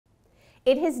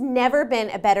It has never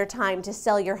been a better time to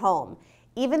sell your home,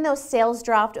 even though sales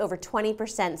dropped over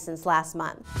 20% since last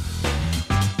month.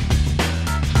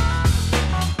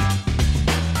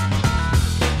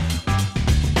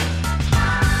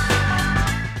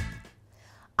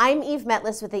 I'm Eve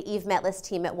Metlis with the Eve Metlis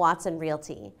team at Watson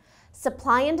Realty.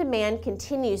 Supply and demand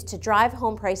continues to drive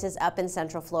home prices up in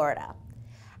Central Florida.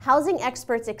 Housing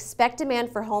experts expect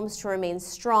demand for homes to remain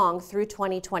strong through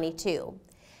 2022.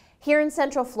 Here in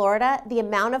Central Florida, the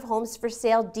amount of homes for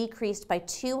sale decreased by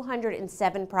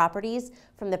 207 properties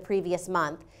from the previous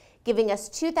month, giving us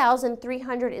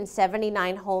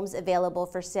 2,379 homes available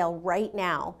for sale right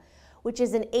now, which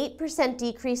is an 8%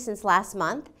 decrease since last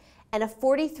month and a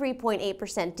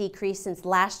 43.8% decrease since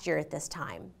last year at this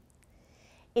time.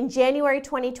 In January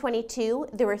 2022,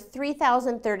 there were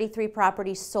 3,033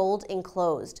 properties sold and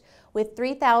closed, with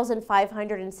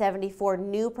 3,574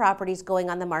 new properties going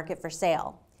on the market for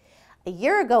sale. A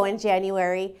year ago in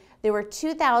January, there were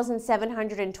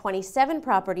 2,727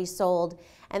 properties sold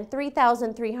and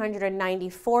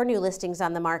 3,394 new listings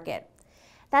on the market.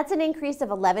 That's an increase of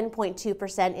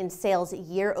 11.2% in sales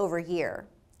year over year.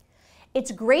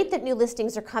 It's great that new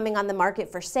listings are coming on the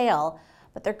market for sale,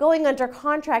 but they're going under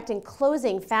contract and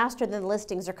closing faster than the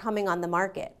listings are coming on the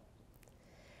market.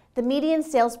 The median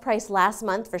sales price last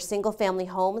month for single-family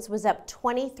homes was up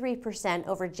 23%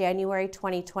 over January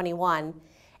 2021,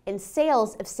 and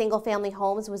sales of single-family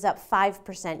homes was up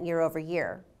 5% year over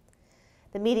year.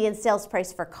 The median sales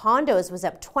price for condos was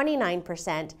up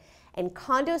 29%, and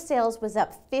condo sales was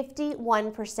up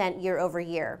 51% year over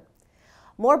year.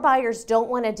 More buyers don't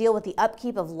want to deal with the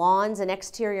upkeep of lawns and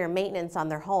exterior maintenance on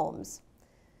their homes.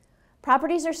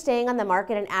 Properties are staying on the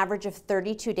market an average of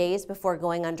 32 days before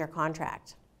going under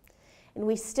contract. And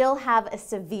we still have a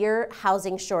severe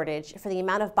housing shortage for the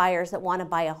amount of buyers that want to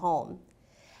buy a home.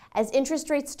 As interest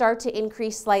rates start to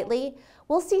increase slightly,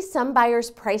 we'll see some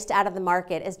buyers priced out of the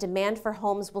market as demand for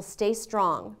homes will stay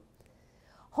strong.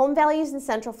 Home values in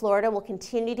Central Florida will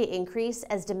continue to increase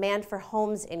as demand for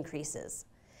homes increases.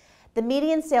 The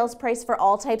median sales price for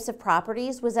all types of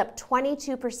properties was up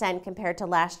 22% compared to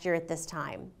last year at this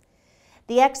time.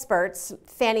 The experts,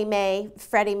 Fannie Mae,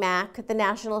 Freddie Mac, the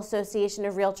National Association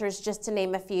of Realtors, just to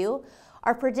name a few,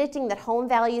 are predicting that home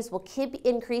values will keep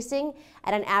increasing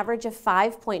at an average of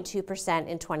 5.2%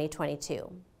 in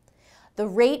 2022. The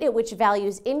rate at which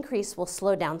values increase will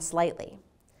slow down slightly.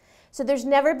 So there's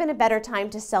never been a better time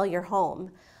to sell your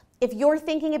home. If you're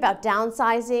thinking about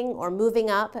downsizing or moving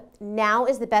up, now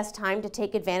is the best time to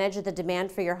take advantage of the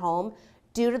demand for your home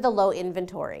due to the low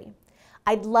inventory.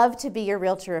 I'd love to be your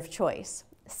realtor of choice.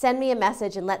 Send me a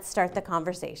message and let's start the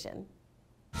conversation.